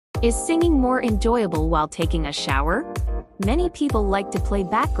Is singing more enjoyable while taking a shower? Many people like to play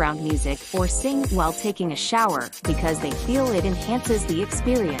background music or sing while taking a shower because they feel it enhances the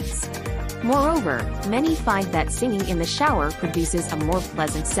experience. Moreover, many find that singing in the shower produces a more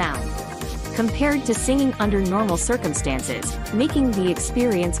pleasant sound compared to singing under normal circumstances, making the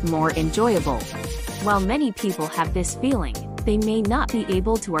experience more enjoyable. While many people have this feeling, they may not be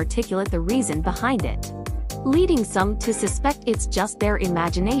able to articulate the reason behind it, leading some to suspect it's just their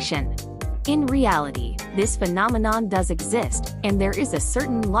imagination. In reality, this phenomenon does exist, and there is a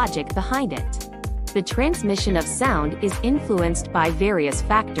certain logic behind it. The transmission of sound is influenced by various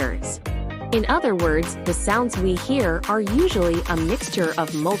factors. In other words, the sounds we hear are usually a mixture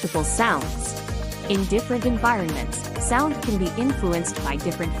of multiple sounds. In different environments, sound can be influenced by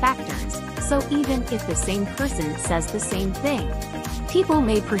different factors, so even if the same person says the same thing, people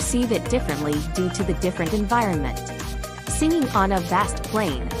may perceive it differently due to the different environment. Singing on a vast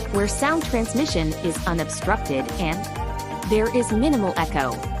plain, where sound transmission is unobstructed and there is minimal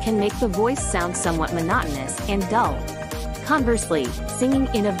echo, can make the voice sound somewhat monotonous and dull. Conversely, singing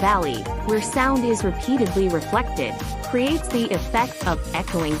in a valley, where sound is repeatedly reflected, creates the effect of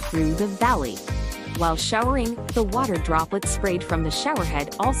echoing through the valley. While showering, the water droplets sprayed from the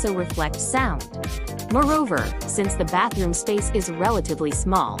showerhead also reflect sound. Moreover, since the bathroom space is relatively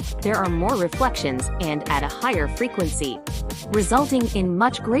small, there are more reflections and at a higher frequency, resulting in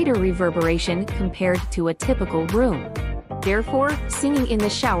much greater reverberation compared to a typical room. Therefore, singing in the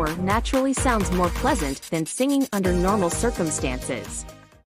shower naturally sounds more pleasant than singing under normal circumstances.